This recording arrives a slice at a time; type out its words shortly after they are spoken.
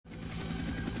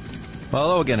Well,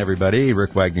 hello again, everybody.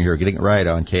 Rick Wagner here, getting it right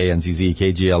on KNZZ,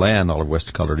 KGLN, all of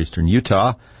Western Colorado, Eastern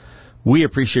Utah. We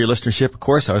appreciate your listenership, of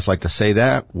course. I always like to say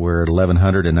that. We're at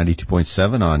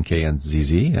 1192.7 on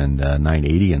KNZZ and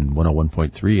 980 and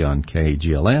 101.3 on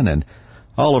KGLN and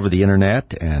all over the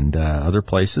internet and other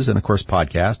places. And, of course,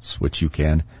 podcasts, which you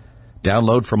can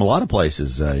download from a lot of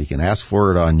places. You can ask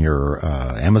for it on your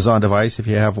Amazon device if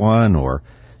you have one, or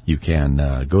you can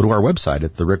go to our website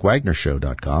at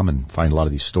therickWagnerShow.com and find a lot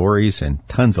of these stories and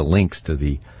tons of links to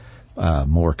the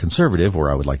more conservative, or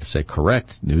I would like to say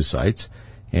correct, news sites,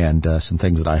 and some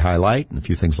things that I highlight and a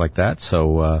few things like that.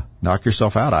 So knock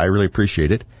yourself out. I really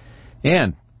appreciate it.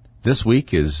 And this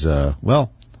week is,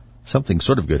 something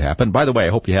sort of good happened. By the way, I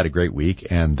hope you had a great week,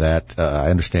 and that I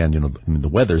understand, the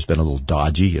weather's been a little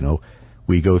dodgy.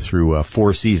 We go through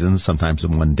 4 seasons, sometimes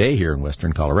in one day here in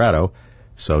Western Colorado.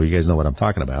 So you guys know what I'm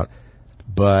talking about.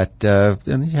 But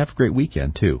and you have a great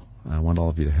weekend, too. I want all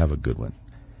of you to have a good one.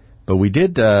 But we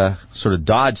did sort of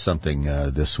dodge something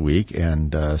this week,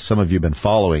 and some of you have been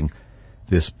following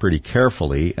this pretty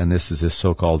carefully, and this is this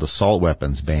so-called assault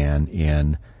weapons ban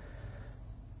in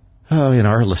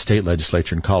our state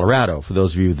legislature in Colorado. For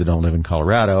those of you that don't live in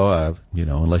Colorado,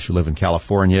 unless you live in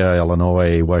California,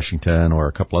 Illinois, Washington, or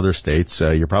a couple other states,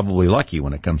 you're probably lucky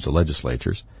when it comes to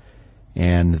legislatures.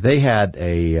 And they had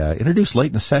introduced late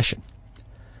in the session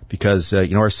because,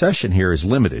 our session here is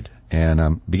limited, and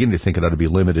I'm beginning to think it ought to be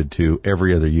limited to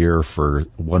every other year for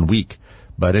 1 week.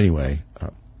 But anyway,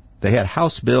 they had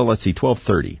House Bill,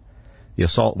 1230, the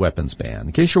assault weapons ban.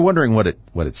 In case you're wondering what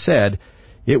it said,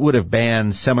 it would have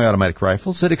banned semi-automatic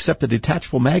rifles that accept a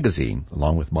detachable magazine,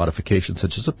 along with modifications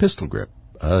such as a pistol grip,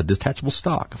 a detachable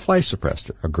stock, a flash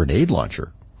suppressor, a grenade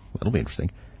launcher. That'll be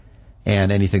interesting.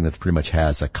 And anything that pretty much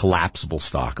has a collapsible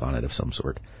stock on it of some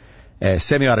sort. A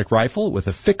semi-automatic rifle with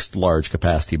a fixed large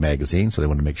capacity magazine, so they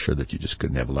wanted to make sure that you just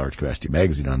couldn't have a large capacity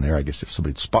magazine on there, I guess if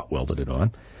somebody spot welded it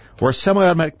on. Or a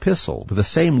semi-automatic pistol with the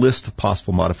same list of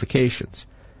possible modifications,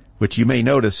 which you may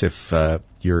notice if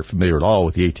you're familiar at all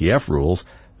with the ATF rules.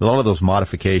 A lot of those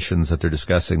modifications that they're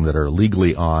discussing that are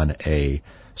legally on a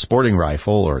sporting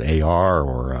rifle or an AR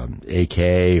or AK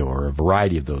or a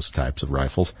variety of those types of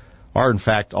rifles are, in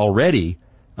fact, already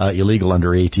illegal under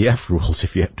ATF rules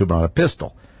if you have to put on a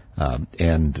pistol.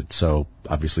 And so,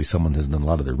 obviously, someone has done a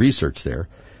lot of their research there.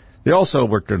 They also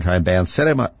worked to try and ban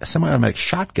semi-automatic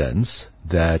shotguns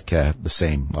that have the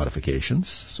same modifications,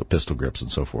 so pistol grips and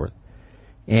so forth.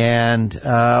 And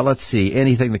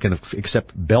anything that can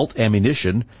accept belt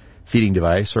ammunition, feeding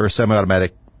device, or a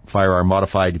semi-automatic firearm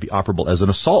modified to be operable as an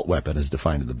assault weapon as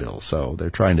defined in the bill. So they're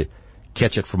trying to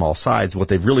catch it from all sides. What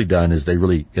they've really done is they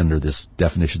really, under this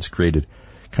definitions, created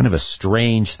kind of a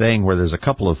strange thing where there's a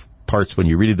couple of parts when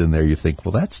you read it in there, you think,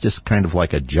 well, that's just kind of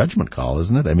like a judgment call,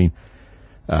 isn't it? I mean,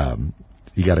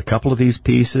 you got a couple of these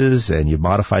pieces and you've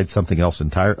modified something else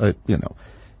entirely.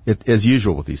 As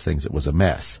usual with these things, it was a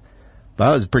mess. But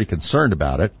I was pretty concerned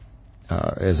about it,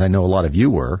 as I know a lot of you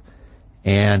were.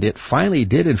 And it finally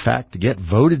did, in fact, get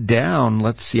voted down,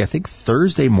 I think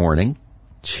Thursday morning.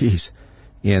 Jeez.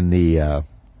 In the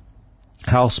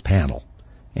House panel.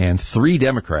 And 3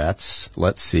 Democrats,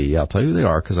 I'll tell you who they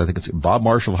are, because I think it's Bob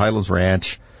Marshall of Highlands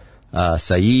Ranch,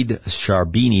 Saeed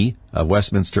Sharbini of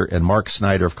Westminster, and Mark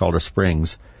Snyder of Colorado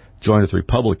Springs, joined with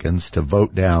Republicans to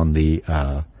vote down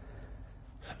to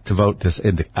vote this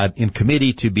in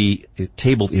committee to be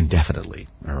tabled indefinitely.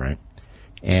 All right.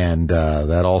 And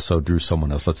that also drew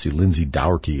someone else. Lindsay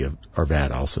Dougherty of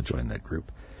Arvada also joined that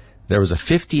group. There was a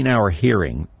 15-hour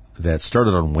hearing that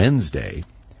started on Wednesday,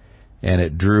 and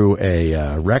it drew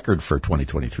a record for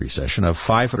 2023 session of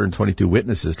 522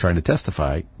 witnesses trying to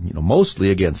testify, mostly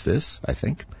against this, I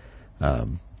think.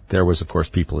 There was, of course,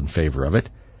 people in favor of it.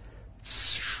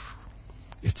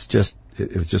 It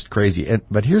was just crazy.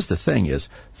 But here's the thing is,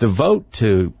 the vote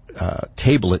to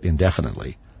table it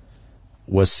indefinitely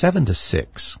was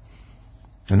 7-6.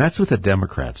 And that's with the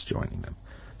Democrats joining them.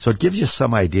 So it gives you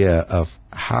some idea of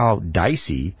how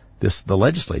dicey the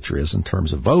legislature is in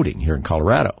terms of voting here in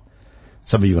Colorado.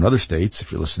 Some of you in other states,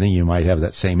 if you're listening, you might have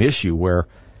that same issue where,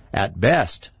 at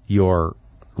best, your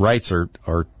rights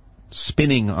are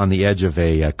spinning on the edge of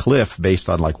a cliff based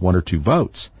on like 1 or 2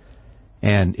 votes.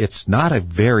 And it's not a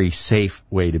very safe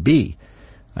way to be.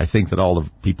 I think that all the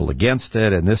people against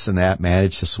it and this and that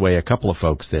managed to sway a couple of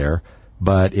folks there,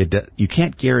 but you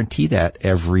can't guarantee that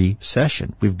every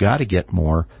session. We've got to get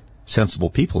more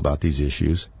sensible people about these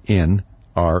issues in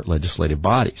our legislative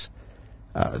bodies.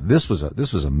 This was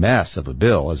a mess of a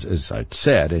bill, as I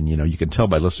said, and you can tell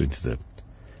by listening to the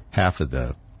half of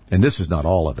the, and this is not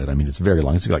all of it. I mean, it's very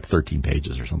long. It's like 13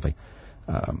 pages or something.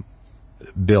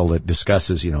 bill that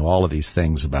discusses, all of these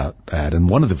things about that. And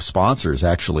one of the sponsors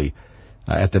actually,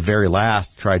 at the very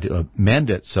last, tried to amend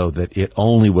it so that it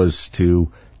only was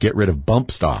to get rid of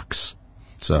bump stocks.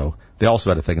 So they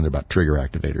also had a thing in there about trigger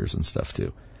activators and stuff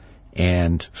too.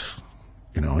 And,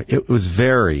 it was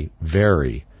very,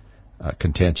 very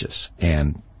contentious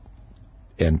and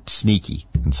sneaky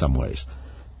in some ways.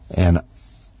 And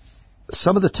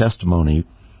some of the testimony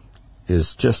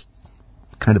is just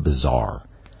kind of bizarre,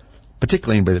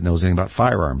 particularly anybody that knows anything about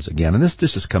firearms again. And this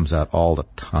just comes out all the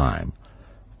time.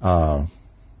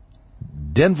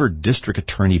 Denver District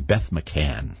Attorney Beth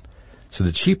McCann. So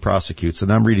that she prosecutes,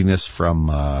 and I'm reading this from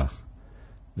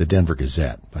the Denver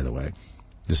Gazette, by the way.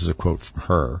 This is a quote from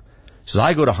her. She says,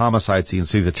 I go to homicide scene and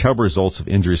see the terrible results of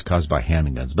injuries caused by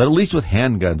handguns. But at least with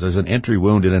handguns, there's an entry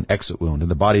wound and an exit wound,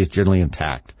 and the body is generally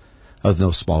intact, with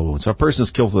no small wounds. So if a person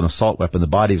is killed with an assault weapon, the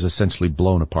body is essentially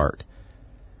blown apart.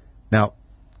 Now,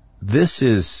 this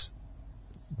is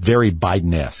very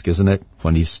Biden-esque, isn't it?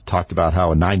 When he's talked about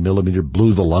how a 9mm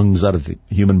blew the lungs out of the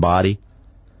human body.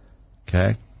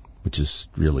 Okay? Which is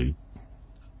really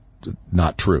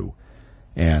not true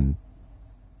and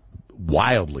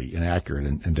wildly inaccurate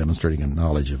and demonstrating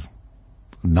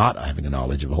not having a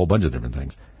knowledge of a whole bunch of different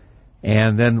things.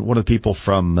 And then one of the people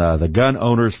from the Gun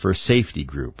Owners for Safety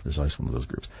group, there's always one of those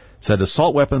groups, said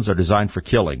assault weapons are designed for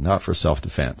killing, not for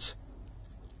self-defense.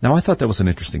 Now, I thought that was an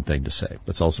interesting thing to say.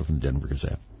 That's also from the Denver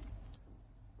Gazette.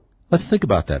 Let's think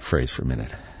about that phrase for a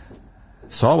minute.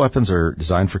 Assault weapons are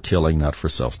designed for killing, not for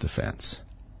self-defense.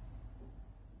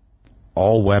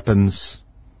 All weapons,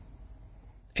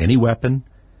 any weapon,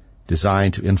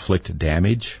 designed to inflict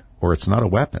damage, or it's not a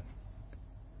weapon.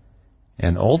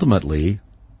 And ultimately,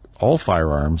 all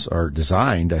firearms are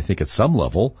designed, I think at some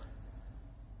level,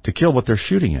 to kill what they're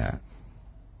shooting at.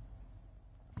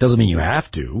 Doesn't mean you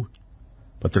have to,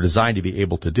 but they're designed to be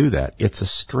able to do that. It's a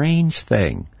strange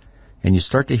thing. And you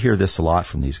start to hear this a lot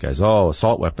from these guys. Oh,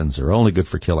 assault weapons are only good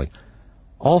for killing.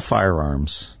 All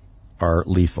firearms are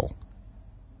lethal.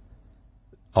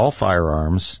 All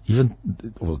firearms, even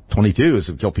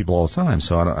 22s kill people all the time,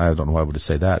 so I don't know why I would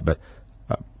say that, but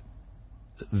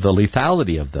the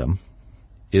lethality of them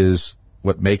is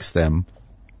what makes them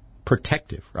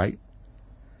protective, right?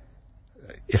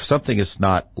 If something is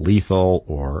not lethal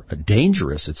or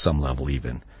dangerous at some level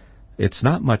even, it's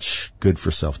not much good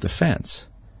for self-defense.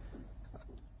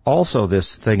 Also,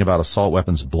 this thing about assault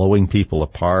weapons blowing people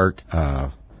apart,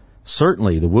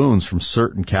 certainly the wounds from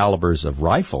certain calibers of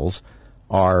rifles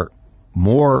are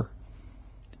more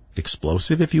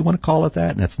explosive, if you want to call it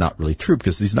that, and that's not really true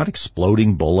because these are not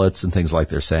exploding bullets and things like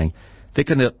they're saying. They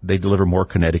deliver more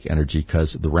kinetic energy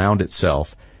because the round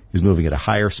itself is moving at a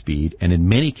higher speed and in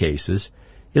many cases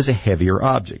is a heavier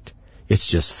object. It's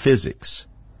just physics.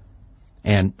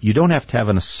 And you don't have to have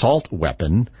an assault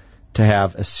weapon to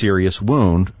have a serious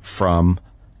wound from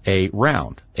a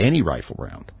round, any rifle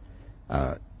round.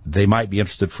 They might be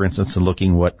interested, for instance, in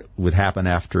looking what would happen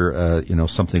after,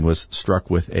 something was struck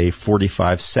with a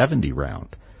 45-70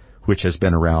 round, which has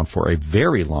been around for a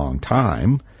very long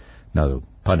time. No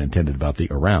pun intended about the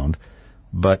around.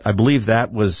 But I believe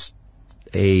that was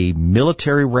a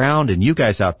military round. And you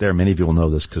guys out there, many of you will know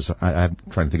this because I'm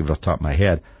trying to think of it off the top of my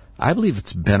head. I believe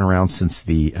it's been around since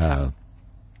the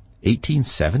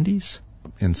 1870s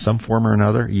in some form or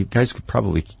another. You guys could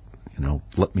probably,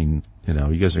 let me...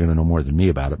 you guys are going to know more than me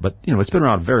about it. But, it's been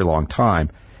around a very long time,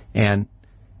 and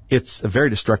it's a very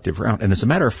destructive round. And as a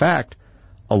matter of fact,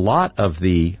 a lot of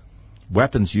the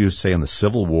weapons used, say, in the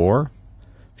Civil War,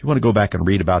 if you want to go back and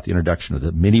read about the introduction of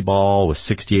the mini ball with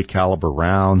 68 caliber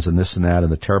rounds and this and that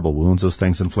and the terrible wounds those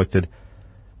things inflicted,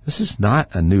 this is not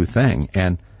a new thing.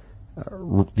 And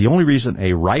the only reason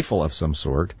a rifle of some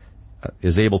sort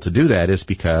is able to do that is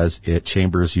because it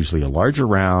chambers usually a larger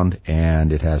round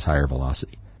and it has higher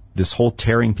velocity. This whole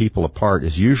tearing people apart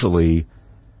is usually,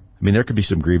 there could be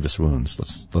some grievous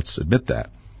wounds. Let's admit that.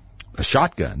 A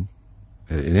shotgun,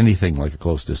 in anything like a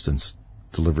close distance,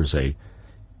 delivers a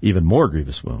even more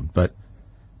grievous wound. But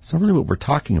it's not really what we're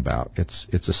talking about. It's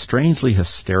a strangely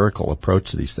hysterical approach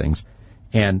to these things.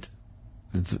 And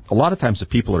a lot of times the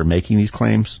people that are making these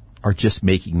claims are just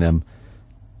making them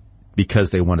because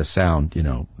they want to sound,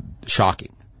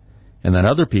 shocking. And then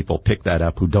other people pick that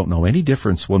up who don't know any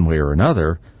difference one way or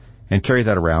another and carry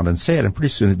that around and say it, and pretty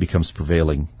soon it becomes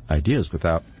prevailing ideas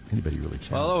without anybody really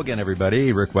challenging. Well, hello again,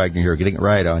 everybody. Rick Wagner here, getting it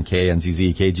right on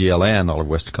KNZZ, KGLN, all of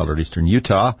Western Colorado, Eastern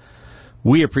Utah.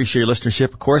 We appreciate your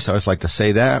listenership, of course. I always like to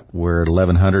say that. We're at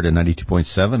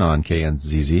 1192.7 on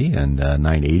KNZZ and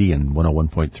 980 and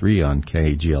 101.3 on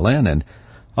KGLN and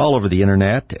all over the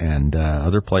internet and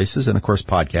other places, and, of course,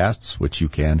 podcasts, which you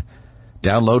can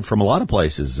download from a lot of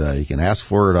places. You can ask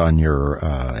for it on your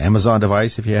Amazon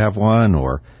device if you have one,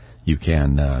 or you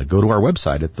can go to our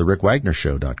website at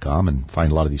therickWagnerShow.com and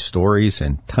find a lot of these stories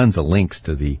and tons of links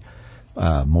to the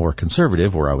more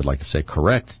conservative, or I would like to say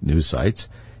correct, news sites,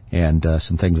 and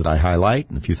some things that I highlight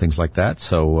and a few things like that.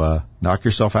 So knock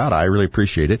yourself out. I really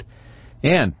appreciate it.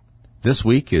 And this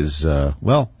week is,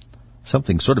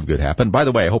 something sort of good happened. By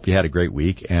the way, I hope you had a great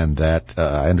week, and that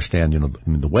I understand,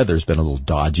 the weather's been a little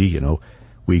dodgy.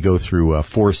 We go through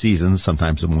 4 seasons,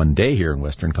 sometimes in one day here in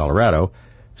western Colorado,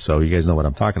 so you guys know what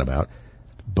I'm talking about.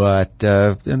 But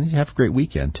and you have a great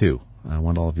weekend, too. I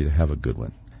want all of you to have a good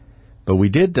one. But we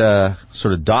did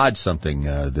sort of dodge something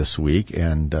this week,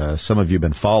 and some of you have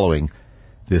been following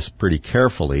this pretty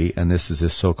carefully, and this is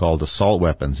this so-called assault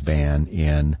weapons ban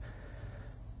in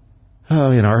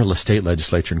our state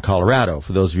legislature in Colorado.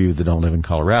 For those of you that don't live in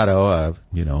Colorado,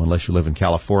 unless you live in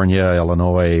California,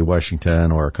 Illinois,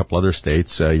 Washington, or a couple other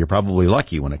states, you're probably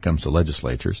lucky when it comes to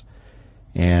legislatures.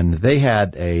 And they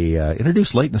had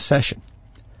introduced late in the session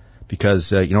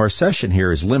because, our session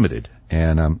here is limited,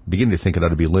 and I'm beginning to think it ought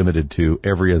to be limited to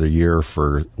every other year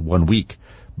for 1 week.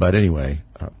 But anyway,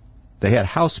 they had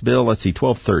House Bill,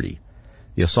 1230,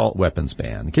 the assault weapons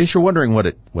ban. In case you're wondering what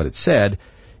it said,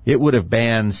 it would have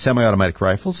banned semi-automatic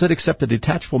rifles that accept a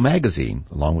detachable magazine,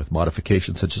 along with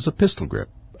modifications such as a pistol grip,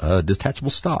 a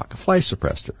detachable stock, a flash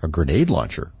suppressor, a grenade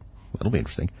launcher. That'll be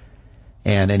interesting.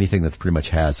 And anything that pretty much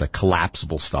has a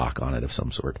collapsible stock on it of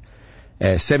some sort.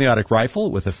 A semi-automatic rifle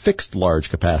with a fixed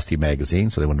large capacity magazine,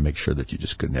 so they wanted to make sure that you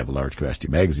just couldn't have a large capacity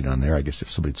magazine on there, I guess if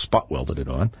somebody spot welded it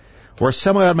on. Or a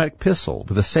semi-automatic pistol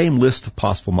with the same list of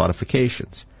possible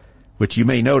modifications, which you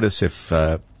may notice if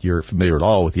you're familiar at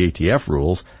all with the ATF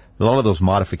rules. A lot of those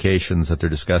modifications that they're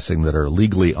discussing that are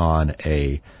legally on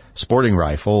a sporting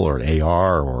rifle or an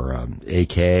AR or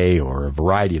AK or a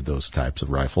variety of those types of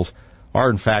rifles are,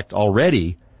 in fact,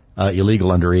 already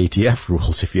illegal under ATF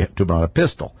rules if you have to put on a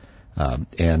pistol.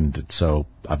 And so,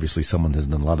 obviously, someone has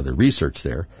done a lot of their research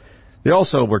there. They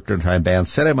also worked to try and ban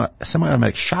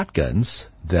semi-automatic shotguns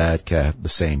that have the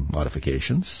same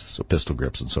modifications, so pistol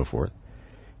grips and so forth.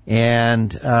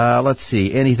 And let's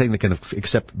see, anything that can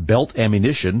accept belt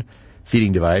ammunition,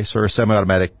 feeding device, or a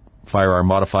semi-automatic firearm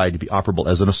modified to be operable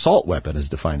as an assault weapon is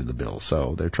defined in the bill.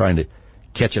 So they're trying to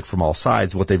catch it from all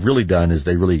sides. What they've really done is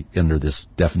they really, under this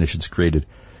definitions, created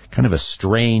kind of a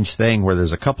strange thing where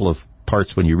there's a couple of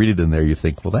parts when you read it in there, you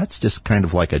think, well, that's just kind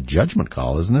of like a judgment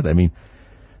call, isn't it? I mean,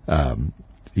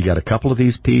 you got a couple of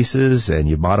these pieces and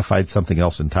you modified something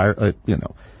else entirely.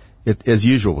 As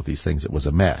usual with these things, it was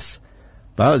a mess.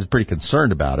 But I was pretty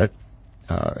concerned about it,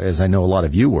 as I know a lot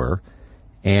of you were.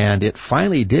 And it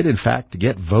finally did, in fact,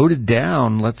 get voted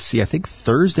down, I think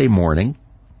Thursday morning,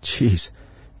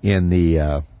 in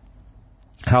the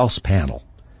House panel.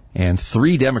 And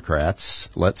 3 Democrats,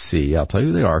 I'll tell you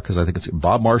who they are, because I think it's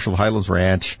Bob Marshall of Highlands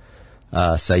Ranch,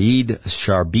 Saeed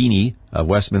Sharbini of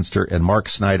Westminster, and Mark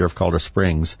Snyder of Colorado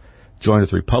Springs, joined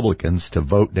with Republicans to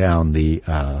vote down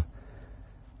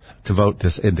to vote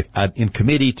this in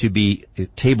committee to be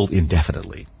tabled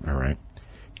indefinitely. All right.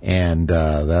 And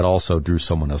that also drew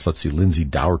someone else. Let's see, Lindsay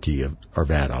Dougherty of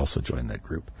Arvada also joined that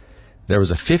group. There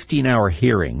was a 15-hour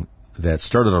hearing that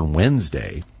started on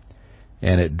Wednesday,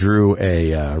 and it drew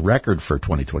a record for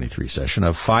 2023 session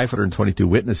of 522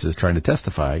 witnesses trying to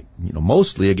testify,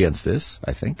 mostly against this,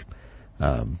 I think.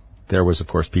 There was, of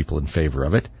course, people in favor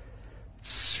of it.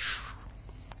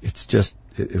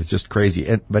 It was just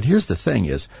crazy. But here's the thing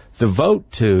is, the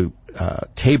vote to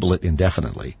table it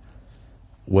indefinitely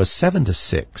was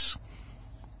 7-6.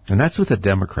 And that's with the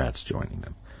Democrats joining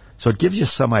them. So it gives you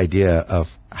some idea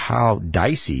of how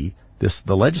dicey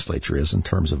the legislature is in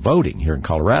terms of voting here in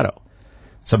Colorado.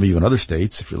 Some of you in other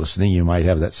states, if you're listening, you might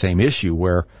have that same issue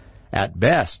where, at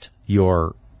best,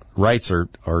 your rights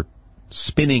are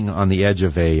spinning on the edge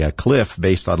of a cliff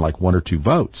based on like 1 or 2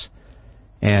 votes.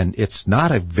 And it's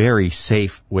not a very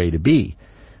safe way to be.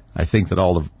 I think that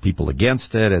all the people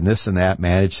against it and this and that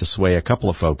managed to sway a couple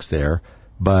of folks there,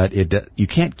 but you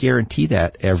can't guarantee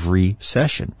that every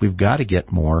session. We've got to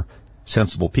get more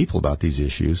sensible people about these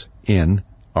issues in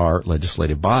our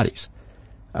legislative bodies.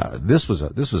 This was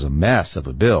a mess of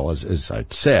a bill, as I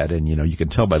said, and you can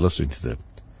tell by listening to the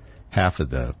half of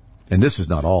the, and this is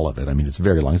not all of it. I mean, it's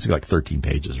very long. It's like 13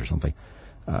 pages or something.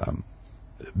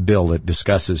 Bill that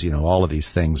discusses, all of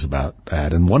these things about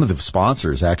that. And one of the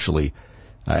sponsors actually,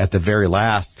 at the very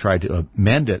last, tried to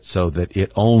amend it so that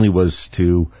it only was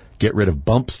to get rid of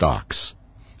bump stocks.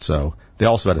 So they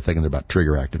also had a thing in there about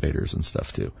trigger activators and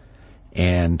stuff too.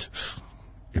 And,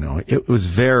 it was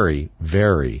very,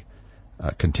 very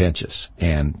contentious.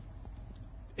 And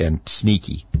and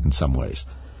sneaky in some ways.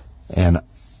 And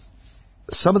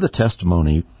some of the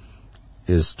testimony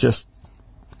is just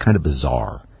kind of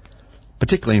bizarre,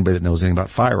 particularly anybody that knows anything about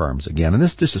firearms again. And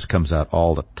this just comes out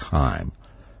all the time.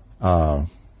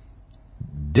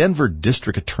 Denver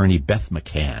District Attorney Beth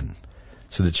McCann.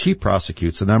 So that she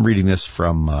prosecutes, and I'm reading this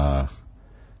from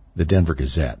the Denver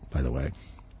Gazette, by the way.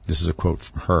 This is a quote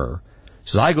from her.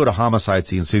 She says, I go to homicide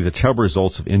scenes and see the terrible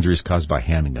results of injuries caused by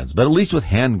handguns. But at least with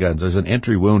handguns, there's an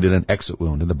entry wound and an exit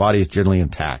wound, and the body is generally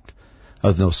intact,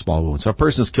 other than those small wounds. So if a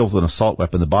person is killed with an assault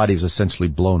weapon, the body is essentially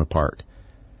blown apart.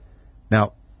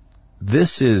 Now,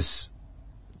 this is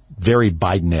very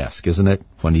Biden-esque, isn't it?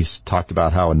 When he's talked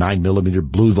about how a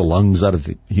 9mm blew the lungs out of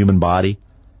the human body.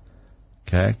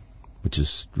 Okay? Which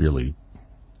is really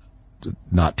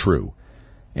not true.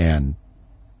 And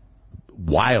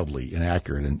wildly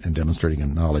inaccurate in demonstrating a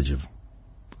knowledge of,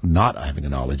 not having a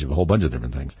knowledge of a whole bunch of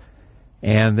different things.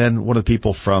 And then one of the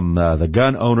people from the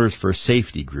Gun Owners for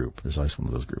Safety group, there's always one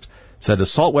of those groups, said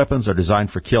assault weapons are designed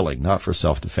for killing, not for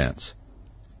self-defense.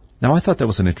 Now, I thought that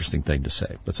was an interesting thing to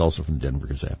say. That's also from the Denver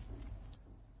Gazette.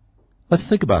 Let's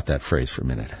think about that phrase for a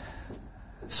minute.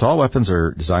 Assault weapons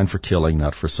are designed for killing,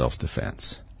 not for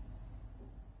self-defense.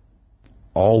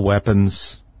 All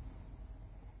weapons,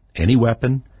 any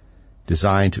weapon,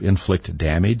 designed to inflict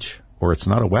damage, or it's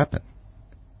not a weapon.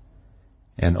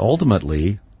 And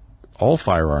ultimately, all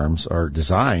firearms are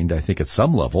designed, I think at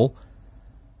some level,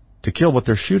 to kill what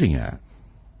they're shooting at.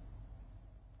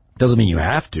 Doesn't mean you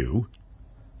have to,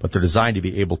 but they're designed to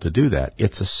be able to do that.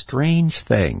 It's a strange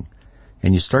thing.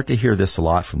 And you start to hear this a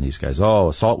lot from these guys. Oh,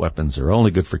 assault weapons are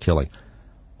only good for killing.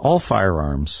 All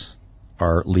firearms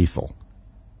are lethal.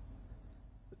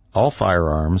 All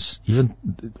firearms, even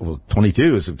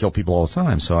 22s kill people all the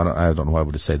time, so I don't know why I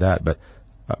would say that, but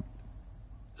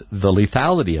the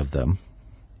lethality of them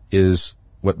is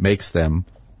what makes them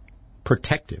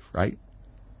protective, right?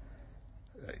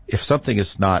 If something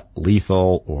is not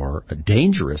lethal or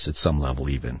dangerous at some level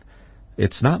even,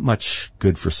 it's not much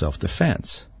good for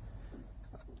self-defense.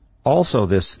 Also,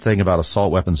 this thing about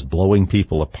assault weapons blowing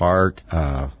people apart,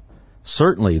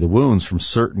 certainly the wounds from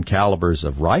certain calibers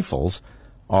of rifles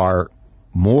are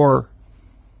more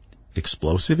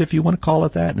explosive, if you want to call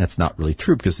it that, and that's not really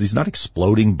true because these are not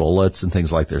exploding bullets and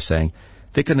things like they're saying.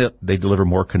 They deliver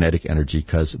more kinetic energy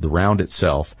because the round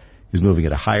itself is moving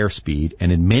at a higher speed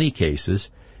and in many cases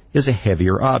is a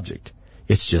heavier object.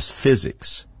 It's just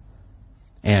physics.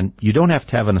 And you don't have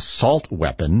to have an assault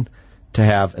weapon to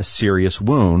have a serious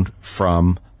wound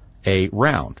from a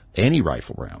round, any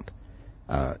rifle round.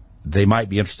 They might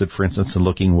be interested, for instance, in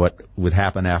looking what would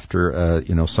happen after,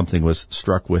 something was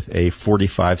struck with a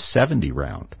 45-70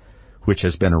 round, which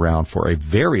has been around for a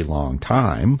very long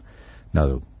time.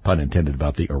 No pun intended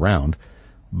about the around.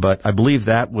 But I believe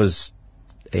that was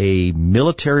a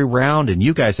military round. And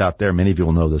you guys out there, many of you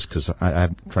will know this because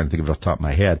I'm trying to think of it off the top of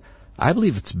my head. I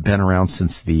believe it's been around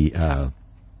since the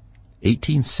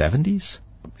 1870s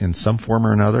in some form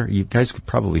or another. You guys could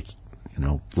probably,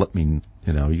 let me...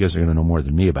 you guys are going to know more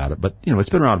than me about it. But, it's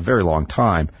been around a very long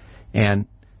time, and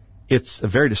it's a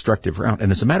very destructive round.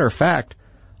 And as a matter of fact,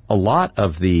 a lot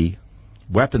of the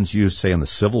weapons used, say, in the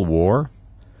Civil War,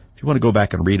 if you want to go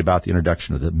back and read about the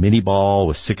introduction of the mini ball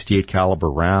with 68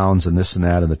 caliber rounds and this and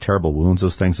that and the terrible wounds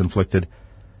those things inflicted,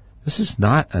 this is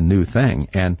not a new thing.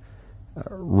 And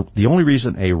the only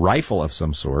reason a rifle of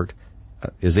some sort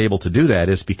is able to do that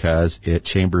is because it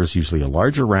chambers usually a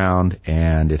larger round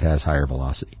and it has higher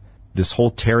velocity. This whole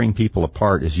tearing people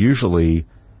apart is usually,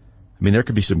 there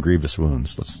could be some grievous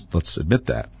wounds. Let's admit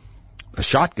that. A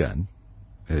shotgun,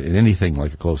 in anything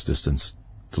like a close distance,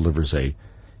 delivers a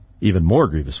even more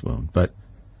grievous wound. But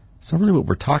it's not really what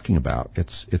we're talking about.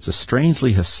 It's a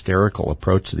strangely hysterical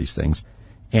approach to these things.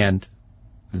 And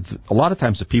a lot of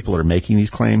times the people that are making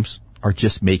these claims are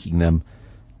just making them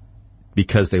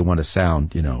because they want to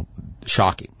sound,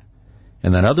 shocking.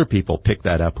 And then other people pick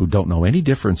that up who don't know any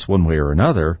difference one way or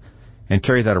another and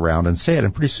carry that around and say it,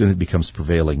 and pretty soon it becomes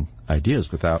prevailing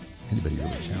ideas without anybody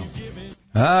really challenging.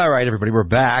 All right, everybody, we're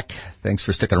back. Thanks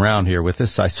for sticking around here with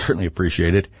us. I certainly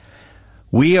appreciate it.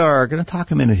 We are going to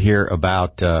talk a minute here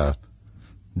about the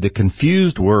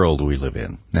confused world we live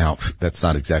in. Now, that's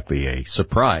not exactly a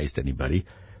surprise to anybody,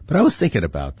 but I was thinking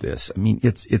about this.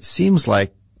 It seems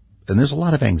like, and there's a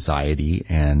lot of anxiety,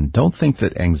 and don't think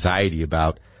that anxiety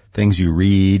about things you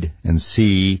read and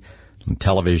see on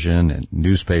television and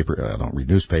newspaper. I don't read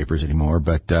newspapers anymore,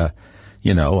 but,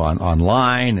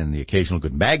 online and the occasional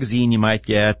good magazine you might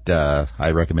get.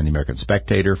 I recommend the American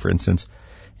Spectator, for instance.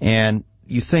 And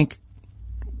you think,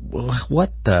 well, you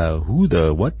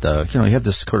have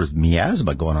this sort of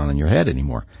miasma going on in your head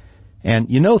anymore. And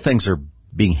things are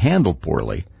being handled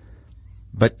poorly,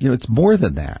 but it's more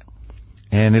than that.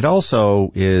 And it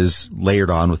also is layered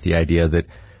on with the idea that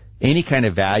any kind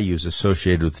of values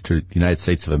associated with the United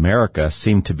States of America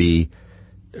seem to be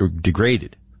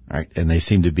degraded, right? And they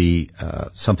seem to be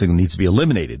something that needs to be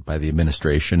eliminated by the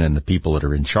administration and the people that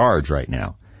are in charge right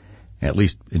now, at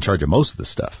least in charge of most of the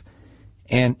stuff.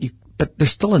 But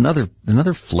there's still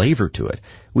another flavor to it.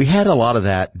 We had a lot of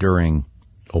that during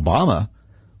Obama.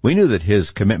 We knew that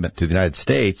his commitment to the United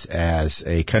States as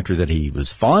a country that he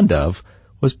was fond of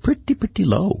was pretty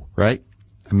low, right?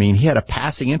 I mean, he had a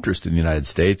passing interest in the United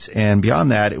States, and beyond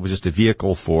that, it was just a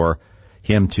vehicle for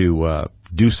him to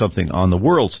do something on the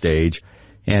world stage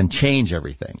and change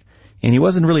everything. And he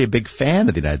wasn't really a big fan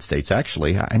of the United States,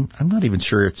 actually. I'm not even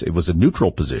sure it was a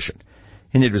neutral position.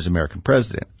 And it was American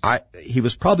president. He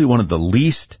was probably one of the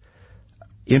least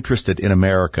interested in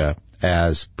America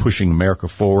as pushing America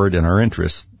forward and our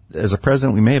interests as a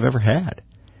president we may have ever had.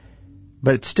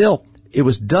 But it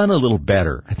was done a little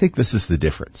better. I think this is the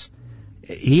difference.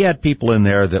 He had people in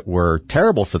there that were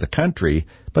terrible for the country,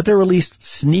 but they were at least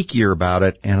sneakier about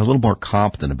it and a little more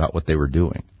competent about what they were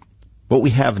doing. What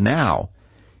we have now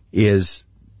is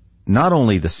not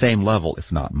only the same level,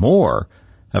 if not more,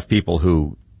 of people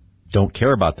who don't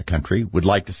care about the country, would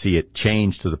like to see it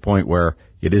change to the point where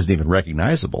it isn't even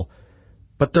recognizable,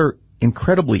 but they're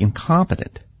incredibly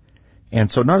incompetent.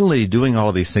 And so not only are they doing all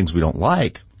of these things we don't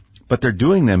like, but they're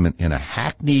doing them in a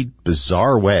hackneyed,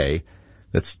 bizarre way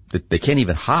that they can't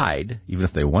even hide, even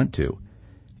if they want to.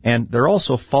 And they're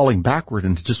also falling backward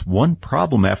into just one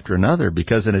problem after another,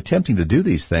 because in attempting to do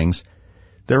these things,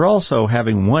 they're also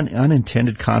having one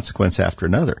unintended consequence after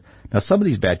another. Now, some of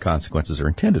these bad consequences are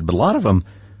intended, but a lot of them,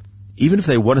 even if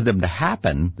they wanted them to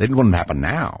happen, they didn't want them to happen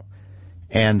now.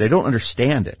 And they don't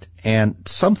understand it. And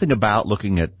something about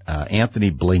looking at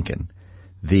Anthony Blinken,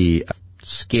 the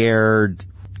scared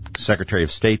Secretary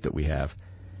of State that we have,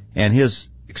 and his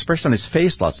expression on his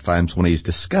face lots of times when he's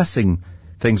discussing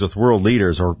things with world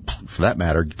leaders, or for that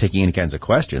matter, taking any kinds of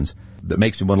questions, that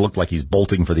makes him want to look like he's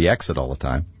bolting for the exit all the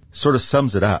time, sort of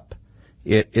sums it up.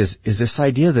 It is this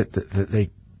idea that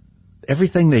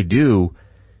everything they do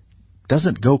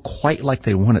doesn't go quite like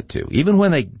they want it to. Even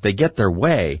when they get their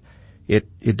way,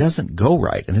 it doesn't go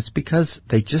right. And it's because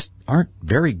they just aren't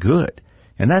very good.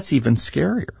 And that's even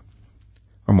scarier,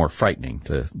 or more frightening,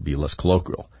 to be less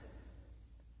colloquial.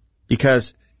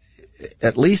 Because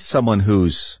at least someone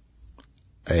who's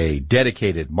a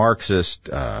dedicated Marxist,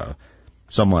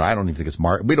 someone, I don't even think it's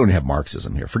we don't have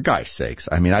Marxism here, for gosh sakes.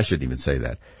 I mean, I shouldn't even say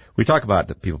that. We talk about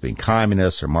the people being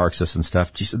communists or Marxists and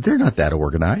stuff. Geez, they're not that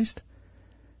organized.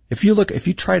 If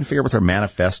you try and figure out what their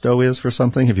manifesto is for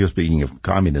something, if you're speaking of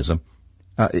communism,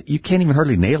 you can't even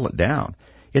hardly nail it down.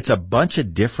 It's a bunch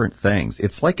of different things.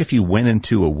 It's like if you went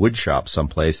into a wood shop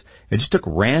someplace and just took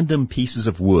random pieces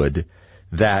of wood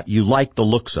that you like the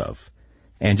looks of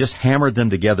and just hammered them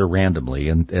together randomly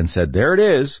and said, there it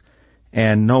is.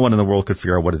 And no one in the world could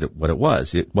figure out what it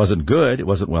was. It wasn't good. It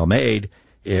wasn't well made.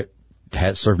 It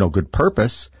had served no good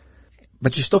purpose,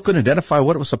 but you still couldn't identify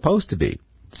what it was supposed to be.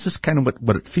 This is kind of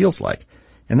what it feels like.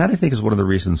 And that, I think, is one of the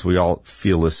reasons we all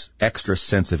feel this extra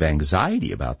sense of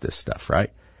anxiety about this stuff,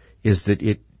 right? Is that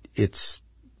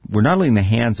we're not only in the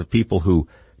hands of people who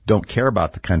don't care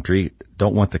about the country,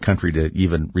 don't want the country to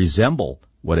even resemble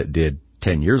what it did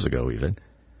 10 years ago even,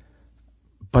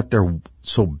 but they're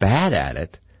so bad at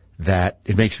it that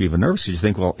it makes you even nervous. You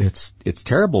think, well, it's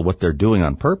terrible what they're doing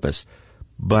on purpose,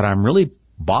 but I'm really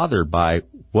bothered by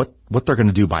what they're going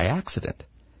to do by accident.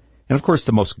 And of course,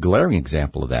 the most glaring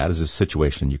example of that is this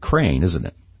situation in Ukraine, isn't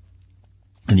it?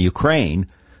 In Ukraine,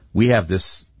 we have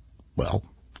this, well,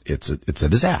 it's a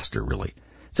disaster, really.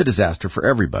 It's a disaster for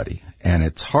everybody. And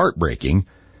it's heartbreaking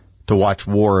to watch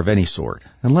war of any sort.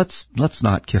 And let's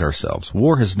not kid ourselves.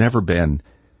 War has never been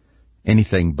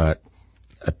anything but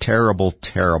a terrible,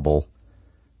 terrible,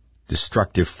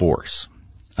 destructive force.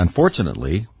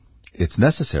 Unfortunately, it's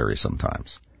necessary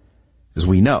sometimes, as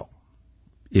we know.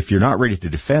 If you're not ready to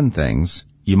defend things,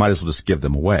 you might as well just give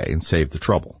them away and save the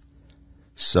trouble.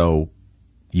 So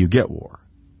you get war.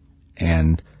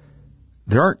 And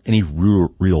there aren't any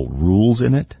real rules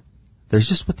in it. There's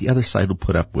just what the other side will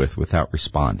put up with without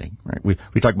responding, right?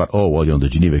 We talk about, the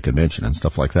Geneva Convention and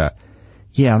stuff like that.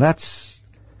 Yeah, that's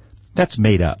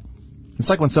made up. It's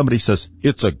like when somebody says,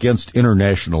 it's against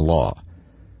international law.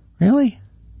 Really?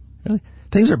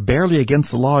 Things are barely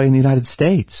against the law in the United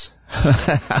States.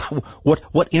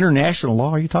 What international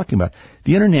law are you talking about?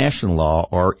 The international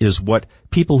law is what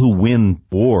people who win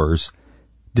wars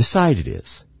decide it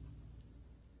is.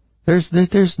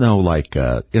 There's no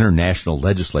international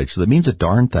legislature that means a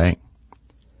darn thing.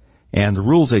 And the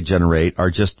rules they generate are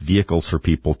just vehicles for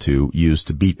people to use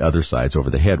to beat other sides over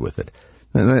the head with it.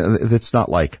 It's not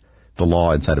like the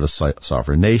law inside of a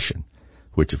sovereign nation,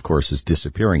 which of course is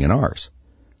disappearing in ours.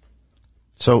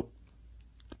 So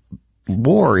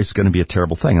war is going to be a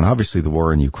terrible thing. And obviously the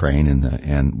war in Ukraine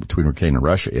and between Ukraine and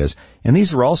Russia is. And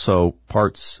these are also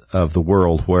parts of the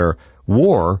world where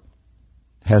war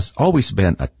has always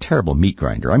been a terrible meat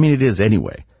grinder. I mean, it is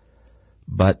anyway.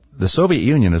 But the Soviet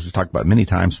Union, as we've talked about many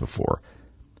times before,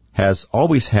 has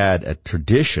always had a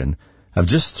tradition of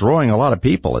just throwing a lot of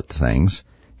people at things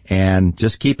and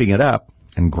just keeping it up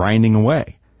and grinding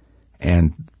away.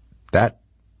 And that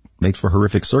makes for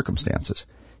horrific circumstances.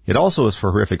 It also is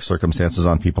for horrific circumstances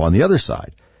on people on the other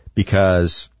side,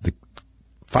 because the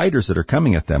fighters that are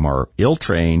coming at them are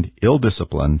ill-trained,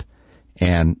 ill-disciplined,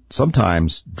 and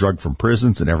sometimes drugged from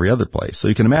prisons and every other place. So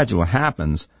you can imagine what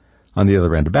happens on the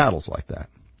other end of battles like that.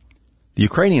 The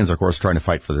Ukrainians, of course, are trying to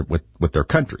fight for with their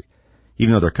country,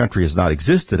 even though their country has not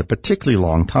existed a particularly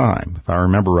long time. If I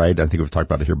remember right, I think we've talked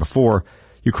about it here before,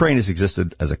 Ukraine has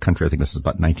existed as a country, I think this is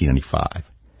about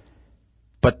 1995.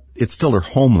 But it's still their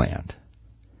homeland.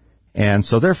 And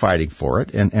so they're fighting for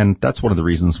it, and that's one of the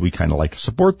reasons we kind of like to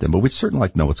support them, but we'd certainly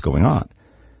like to know what's going on.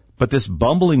 But this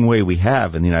bumbling way we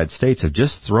have in the United States of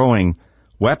just throwing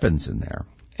weapons in there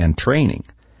and training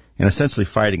and essentially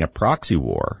fighting a proxy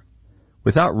war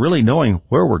without really knowing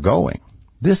where we're going,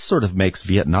 this sort of makes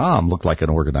Vietnam look like an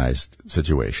organized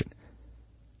situation.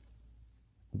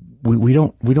 We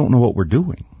don't know what we're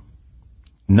doing.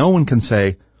 No one can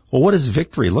say, well, what does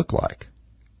victory look like?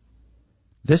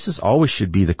 This is always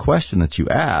should be the question that you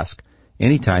ask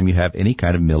anytime you have any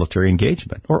kind of military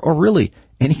engagement or really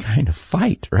any kind of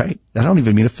fight, right? I don't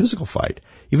even mean a physical fight.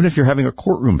 Even if you're having a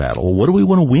courtroom battle, well, what do we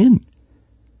want to win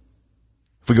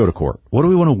if we go to court? What do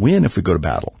we want to win if we go to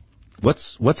battle?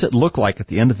 What's it look like at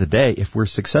the end of the day if we're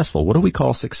successful? What do we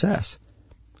call success?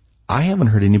 I haven't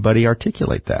heard anybody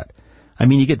articulate that. I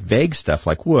mean, you get vague stuff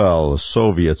like, well, the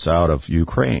Soviets out of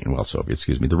Ukraine. Well,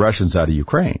 the Russians out of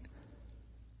Ukraine.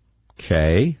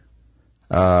 Okay.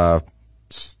 Some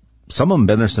of them have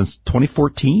been there since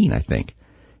 2014, I think.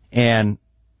 And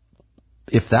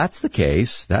if that's the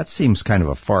case, that seems kind of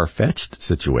a far-fetched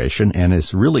situation and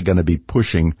is really going to be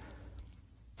pushing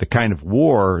the kind of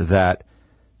war that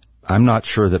I'm not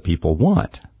sure that people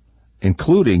want,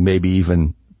 including maybe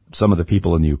even some of the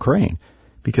people in the Ukraine,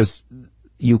 because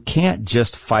you can't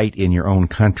just fight in your own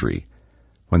country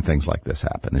when things like this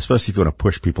happen, especially if you want to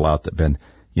push people out that have been,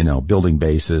 building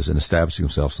bases and establishing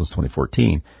themselves since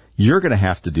 2014. You're going to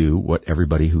have to do what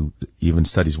everybody who even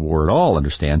studies war at all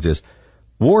understands is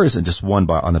war isn't just won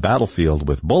on the battlefield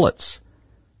with bullets,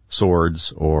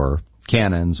 swords, or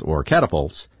cannons, or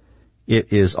catapults.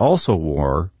 It is also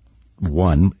war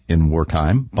won in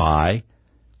wartime by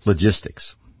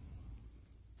logistics,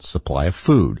 supply of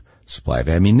food, supply of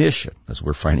ammunition, as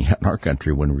we're finding out in our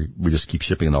country when we just keep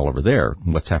shipping it all over there,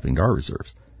 and what's happening to our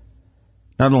reserves.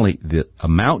 Not only the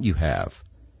amount you have,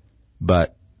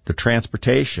 but the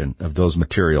transportation of those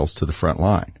materials to the front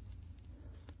line.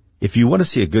 If you want to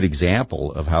see a good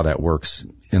example of how that works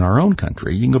in our own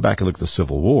country, you can go back and look at the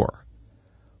Civil War.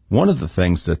 One of the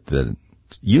things that the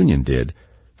Union did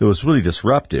that was really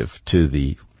disruptive to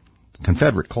the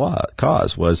Confederate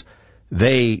cause was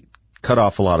they cut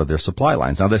off a lot of their supply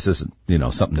lines. Now, this isn't,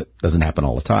 something that doesn't happen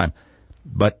all the time,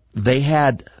 but they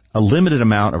had a limited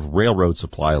amount of railroad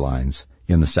supply lines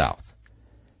in the South.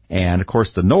 And, of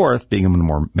course, the North, being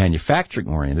more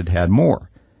manufacturing-oriented, had more.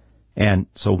 And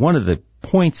so one of the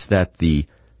points that the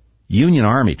Union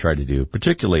Army tried to do,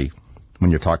 particularly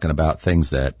when you're talking about things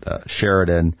that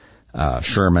Sheridan,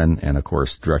 Sherman, and, of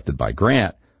course, directed by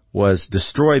Grant, was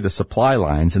destroy the supply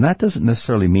lines. And that doesn't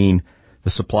necessarily mean the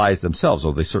supplies themselves,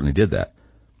 although they certainly did that.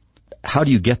 How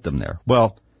do you get them there?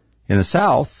 Well, in the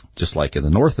South, just like in the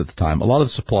North at the time, a lot of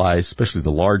the supplies, especially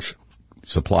the large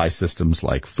supply systems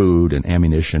like food and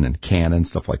ammunition and cannon,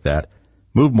 stuff like that,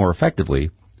 moved more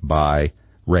effectively by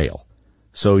rail.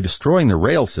 So destroying the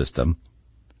rail system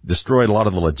destroyed a lot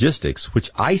of the logistics,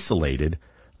 which isolated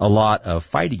a lot of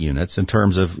fighting units in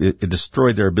terms of it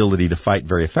destroyed their ability to fight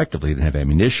very effectively. They didn't have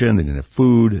ammunition, they didn't have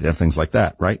food, they didn't have things like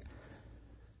that, right?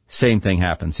 Same thing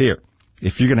happens here.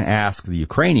 If you're going to ask the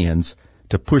Ukrainians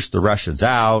to push the Russians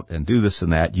out and do this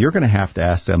and that, you're going to have to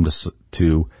ask them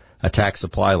to attack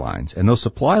supply lines. And those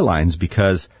supply lines,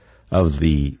 because of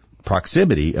the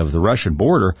proximity of the Russian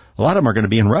border, a lot of them are going to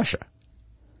be in Russia.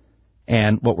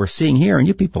 And what we're seeing here, and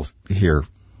you people hear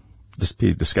this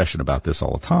discussion about this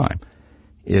all the time,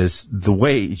 is the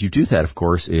way you do that, of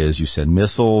course, is you send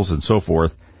missiles and so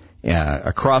forth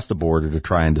across the border to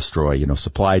try and destroy,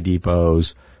 supply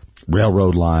depots,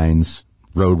 railroad lines,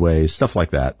 roadways, stuff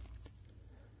like that.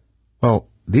 Well,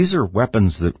 these are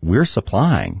weapons that we're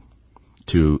supplying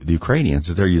to the Ukrainians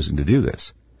that they're using to do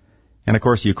this. And of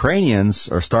course, Ukrainians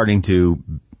are starting to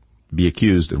be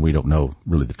accused, and we don't know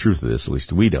really the truth of this, at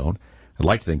least we don't. I'd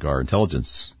like to think our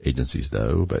intelligence agencies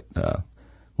do, but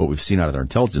what we've seen out of their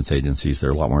intelligence agencies,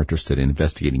 they're a lot more interested in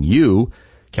investigating you,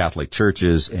 Catholic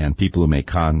churches, and people who make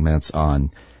comments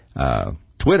on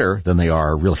Twitter than they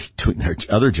are really doing their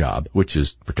other job, which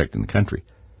is protecting the country.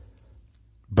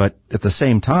 But at the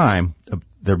same time,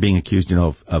 they're being accused,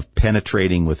 of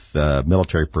penetrating with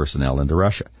military personnel into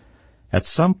Russia. At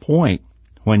some point,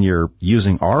 when you're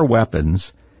using our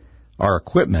weapons, our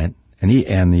equipment, and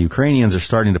the Ukrainians are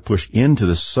starting to push into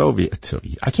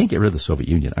I can't get rid of the Soviet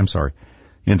Union, I'm sorry,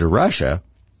 into Russia,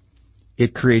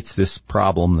 it creates this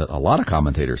problem that a lot of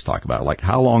commentators talk about, like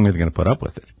how long are they going to put up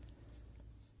with it?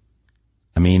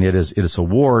 I mean, it is a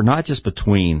war not just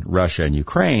between Russia and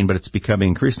Ukraine, but it's becoming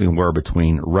increasingly a war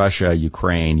between Russia,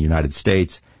 Ukraine, United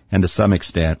States, and to some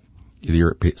extent,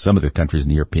 some of the countries in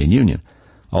the European Union.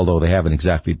 Although they haven't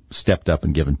exactly stepped up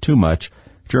and given too much.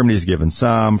 Germany's given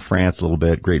some, France a little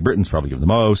bit, Great Britain's probably given the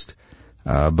most.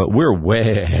 But we're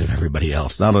way ahead of everybody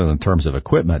else, not only in terms of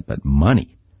equipment, but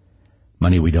money.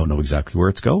 Money we don't know exactly where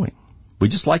it's going. We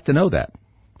just like to know that,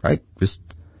 right? Just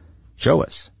show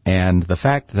us. And the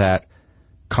fact that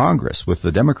Congress, with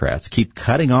the Democrats, keep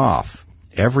cutting off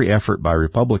every effort by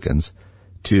Republicans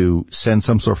to send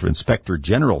some sort of inspector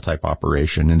general type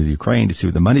operation into the Ukraine to see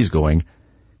where the money's going,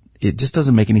 it just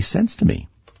doesn't make any sense to me.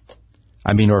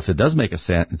 I mean, or if it does make a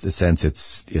sense,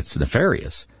 it's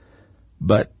nefarious.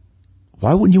 But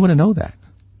why wouldn't you want to know that?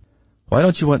 Why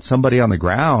don't you want somebody on the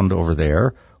ground over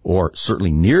there, or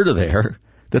certainly near to there,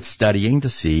 that's studying to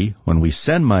see when we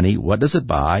send money, what does it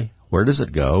buy, where does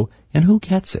it go, and who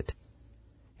gets it?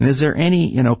 And is there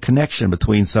any, connection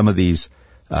between some of these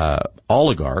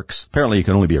oligarchs? Apparently you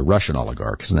can only be a Russian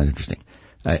oligarch. Isn't that interesting?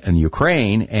 In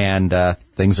Ukraine, and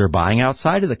things are buying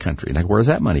outside of the country. Like, where's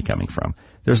that money coming from?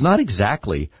 There's not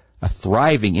exactly a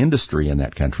thriving industry in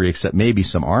that country, except maybe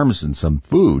some arms and some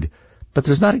food. But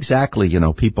there's not exactly,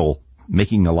 people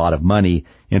making a lot of money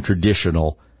in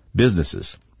traditional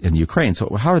businesses in Ukraine. So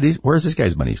where's this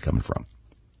guy's money coming from?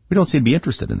 We don't seem to be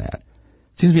interested in that.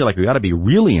 It seems to me like we ought to be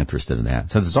really interested in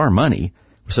that. Since it's our money,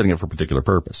 we're setting it for a particular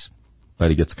purpose.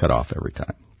 But it gets cut off every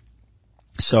time.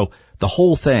 So the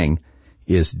whole thing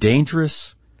is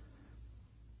dangerous,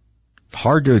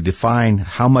 hard to define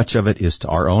how much of it is to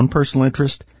our own personal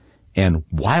interest, and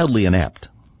wildly inept.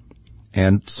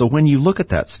 And so when you look at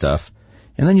that stuff,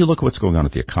 and then you look at what's going on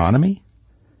with the economy,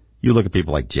 you look at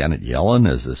people like Janet Yellen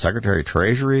as the Secretary of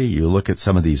Treasury, you look at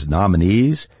some of these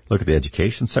nominees, look at the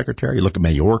Education Secretary, you look at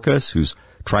Mayorkas, who's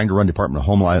trying to run Department of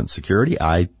Homeland Security.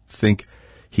 I think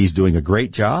he's doing a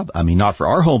great job. I mean, not for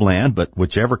our homeland, but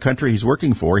whichever country he's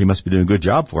working for, he must be doing a good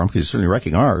job for him, because he's certainly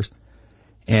wrecking ours.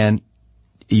 And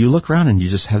you look around and you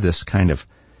just have this kind of,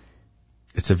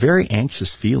 it's a very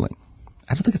anxious feeling.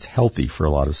 I don't think it's healthy for a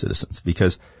lot of citizens,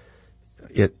 because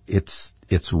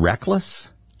it's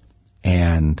reckless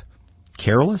and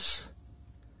careless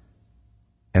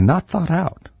and not thought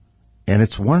out. And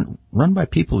it's run by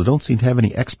people who don't seem to have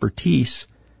any expertise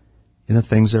in the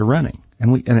things they're running.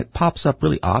 And it pops up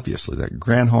really obviously. That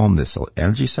Granholm, this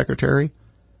energy secretary,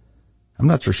 I'm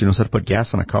not sure she knows how to put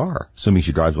gas in a car. Assuming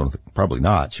she drives one. Probably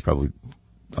not.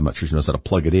 I'm not sure she knows how to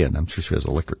plug it in. I'm sure she has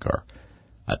an electric car.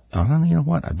 I don't know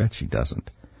what? I bet she doesn't.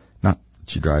 Not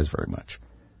she drives very much.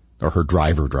 Or her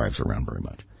driver drives around very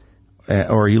much.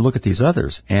 Or you look at these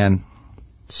others. And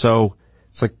so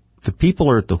it's like the people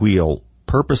are at the wheel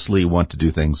purposely want to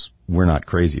do things we're not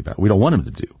crazy about. We don't want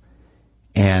them to do.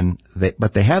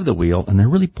 But they have the wheel, and they're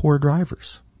really poor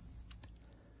drivers.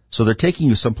 So they're taking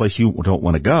you someplace you don't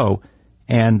want to go,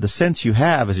 and the sense you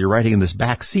have as you're riding in this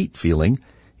back seat feeling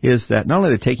is that not only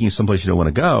are they taking you someplace you don't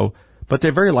want to go, but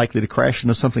they're very likely to crash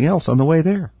into something else on the way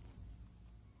there.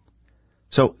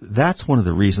 So that's one of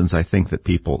the reasons I think that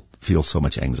people feel so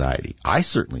much anxiety. I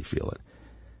certainly feel it.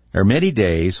 There are many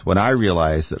days when I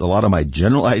realize that a lot of my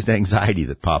generalized anxiety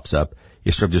that pops up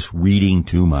is from just reading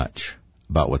too much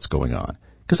about what's going on.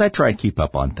 Because I try and keep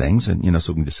up on things, and,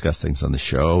 so we can discuss things on the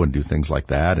show and do things like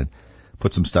that and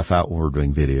put some stuff out when we're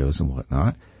doing videos and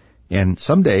whatnot. And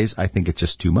some days I think it's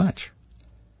just too much.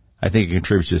 I think it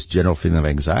contributes to this general feeling of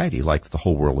anxiety, like the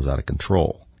whole world is out of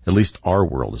control. At least our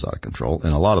world is out of control,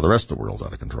 and a lot of the rest of the world is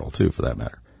out of control too, for that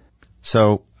matter.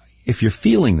 So if you're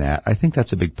feeling that, I think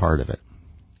that's a big part of it.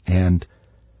 And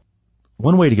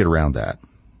one way to get around that,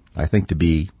 I think, to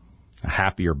be a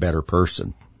happier, better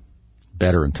person,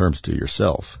 better in terms to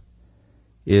yourself,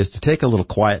 is to take a little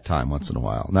quiet time once in a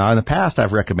while. Now, in the past,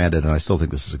 I've recommended, and I still think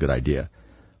this is a good idea,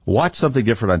 Watch something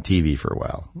different on TV for a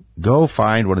while. Go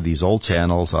find one of these old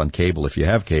channels on cable if you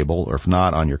have cable, or if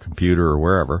not, on your computer or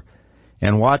wherever,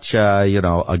 and watch, a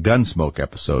Gunsmoke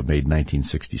episode made in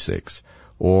 1966,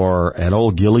 or an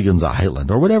old Gilligan's Island,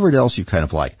 or whatever else you kind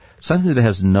of like. Something that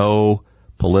has no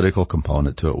political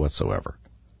component to it whatsoever.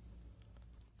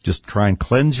 Just try and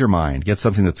cleanse your mind. Get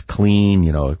something that's clean,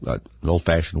 an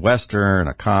old-fashioned Western,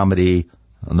 a comedy,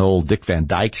 an old Dick Van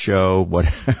Dyke show,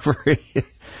 whatever.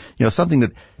 Something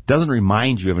that doesn't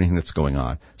remind you of anything that's going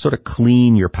on. Sort of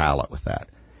clean your palate with that.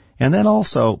 And then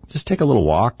also, just take a little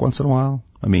walk once in a while.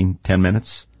 10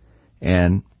 minutes.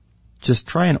 And just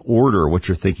try and order what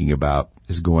you're thinking about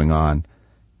is going on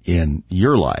in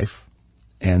your life.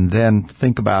 And then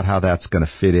think about how that's going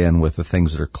to fit in with the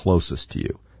things that are closest to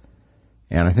you.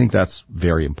 And I think that's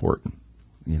very important.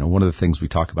 One of the things we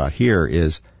talk about here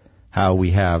is how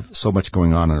we have so much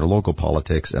going on in our local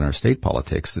politics and our state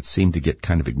politics that seem to get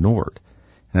kind of ignored.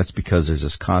 And that's because there's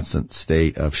this constant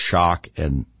state of shock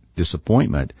and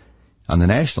disappointment on the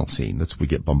national scene. We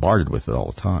get bombarded with it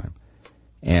all the time.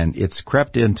 And it's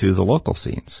crept into the local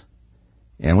scenes.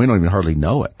 And we don't even hardly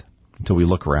know it until we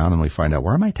look around and we find out,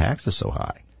 why are my taxes so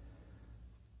high?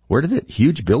 Where did that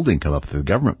huge building come up that the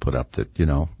government put up that,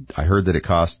 I heard that it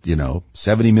cost,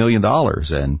 $70 million,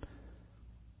 and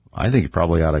I think it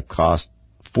probably ought to cost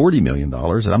 $40 million,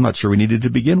 and I'm not sure we needed to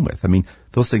begin with.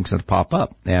 Those things that pop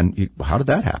up. And how did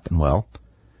that happen? Well,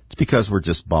 it's because we're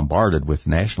just bombarded with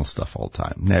national stuff all the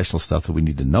time. National stuff that we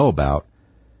need to know about,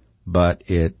 but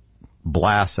it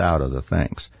blasts out other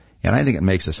things. And I think it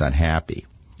makes us unhappy.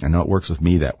 I know it works with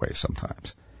me that way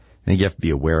sometimes. I think you have to be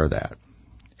aware of that.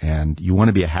 And you want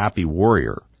to be a happy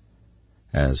warrior,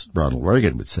 as Ronald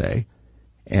Reagan would say.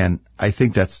 And I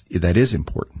think that is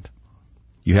important.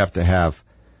 You have to have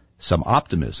some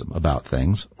optimism about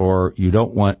things, or you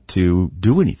don't want to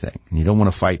do anything. And you don't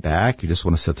want to fight back. You just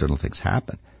want to sit there and let things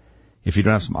happen. If you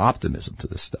don't have some optimism to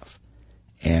this stuff.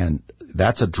 And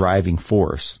that's a driving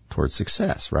force towards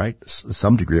success, right?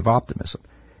 Some degree of optimism.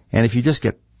 And if you just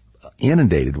get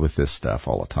inundated with this stuff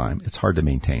all the time, it's hard to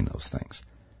maintain those things.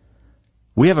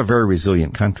 We have a very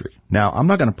resilient country. Now, I'm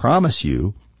not going to promise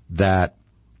you that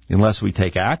unless we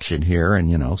take action here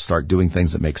and, start doing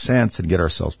things that make sense and get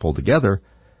ourselves pulled together,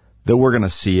 that we're going to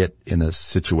see it in a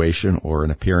situation or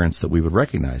an appearance that we would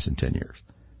recognize in 10 years.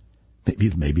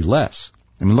 Maybe less.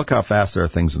 Look how fast there are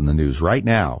things in the news right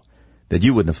now that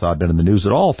you wouldn't have thought been in the news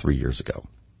at all 3 years ago.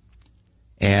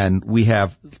 And we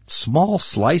have small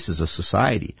slices of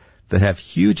society that have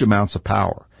huge amounts of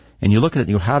power. And you look at it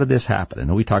and how did this happen? I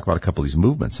know we talk about a couple of these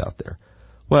movements out there.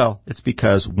 Well, it's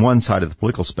because one side of the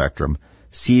political spectrum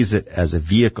sees it as a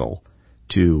vehicle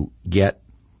to get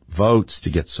votes, to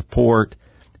get support,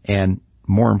 and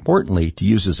more importantly, to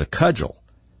use as a cudgel,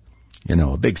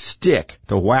 a big stick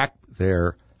to whack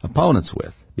their opponents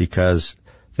with, because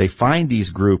they find these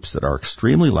groups that are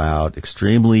extremely loud,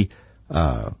 extremely,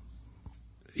 I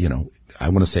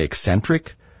want to say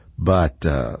eccentric, but,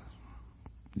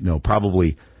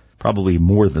 probably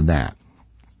more than that.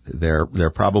 They're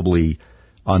probably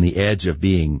on the edge of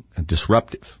being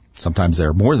disruptive. Sometimes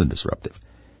they're more than disruptive.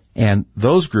 And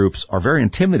those groups are very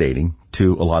intimidating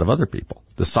to a lot of other people.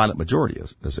 The silent majority,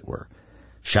 as it were.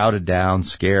 Shouted down,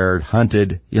 scared,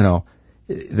 hunted,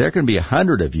 there can be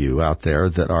 100 of you out there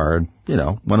that are,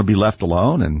 want to be left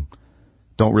alone and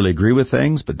don't really agree with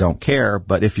things, but don't care.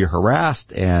 But if you're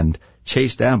harassed and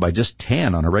chased down by just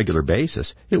 10 on a regular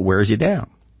basis, it wears you down.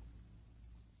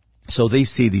 So they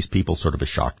see these people sort of as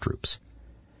shock troops,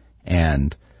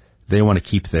 and they want to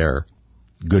keep their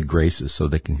good graces so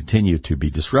they can continue to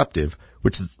be disruptive,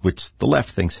 which the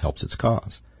left thinks helps its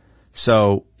cause.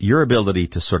 So your ability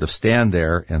to sort of stand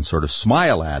there and sort of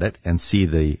smile at it and see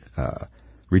the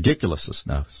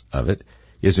ridiculousness of it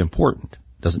is important.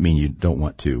 Doesn't mean you don't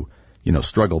want to,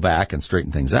 struggle back and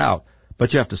straighten things out,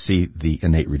 but you have to see the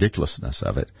innate ridiculousness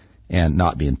of it and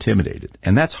not be intimidated.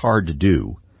 And that's hard to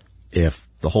do if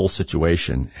the whole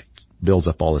situation builds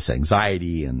up all this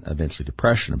anxiety and eventually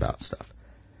depression about stuff.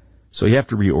 So you have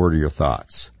to reorder your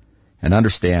thoughts and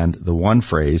understand the one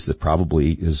phrase that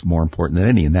probably is more important than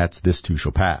any, and that's "this too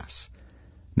shall pass."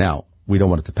 Now, we don't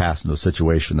want it to pass into a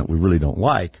situation that we really don't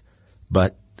like,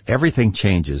 but everything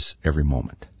changes every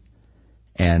moment.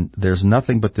 And there's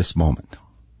nothing but this moment.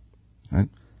 Right?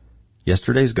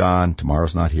 Yesterday's gone,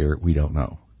 tomorrow's not here, we don't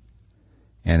know.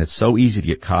 And it's so easy to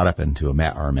get caught up into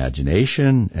our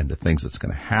imagination and the things that's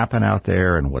going to happen out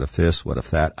there, and what if this, what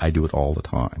if that. I do it all the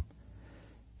time.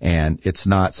 And it's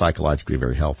not psychologically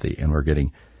very healthy, and we're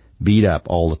getting beat up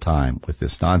all the time with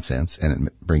this nonsense, and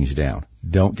it brings you down.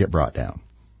 Don't get brought down.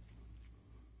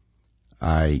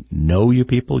 I know you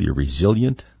people. You're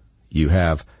resilient. You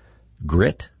have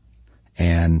grit,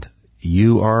 and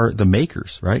you are the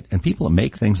makers, right? And people that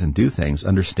make things and do things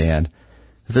understand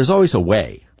that there's always a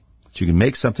way. That you can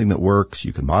make something that works,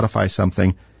 you can modify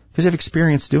something, because you have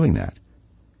experience doing that.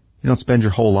 You don't spend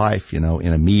your whole life, in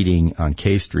a meeting on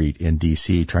K Street in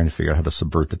D.C. trying to figure out how to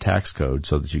subvert the tax code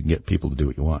so that you can get people to do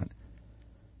what you want.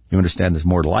 You understand there's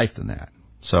more to life than that.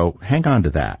 So hang on to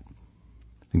that.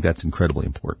 I think that's incredibly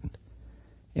important.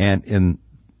 And in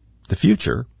the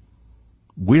future,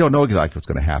 we don't know exactly what's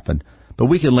going to happen, but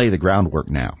we can lay the groundwork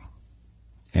now.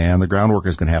 And the groundwork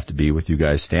is going to have to be with you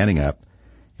guys standing up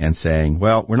and saying,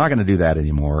 well, we're not going to do that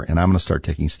anymore, and I'm going to start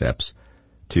taking steps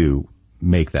to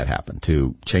make that happen,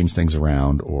 to change things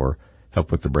around or help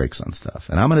put the brakes on stuff.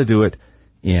 And I'm going to do it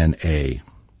in a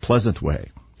pleasant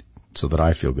way so that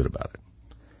I feel good about it.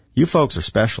 You folks are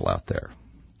special out there.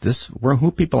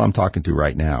 Who people I'm talking to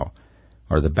right now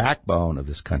are the backbone of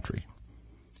this country.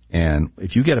 And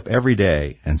if you get up every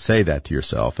day and say that to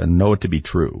yourself and know it to be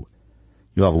true,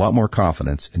 you'll have a lot more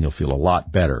confidence and you'll feel a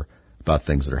lot better about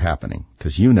things that are happening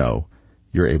because you know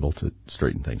you're able to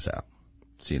straighten things out.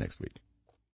 See you next week.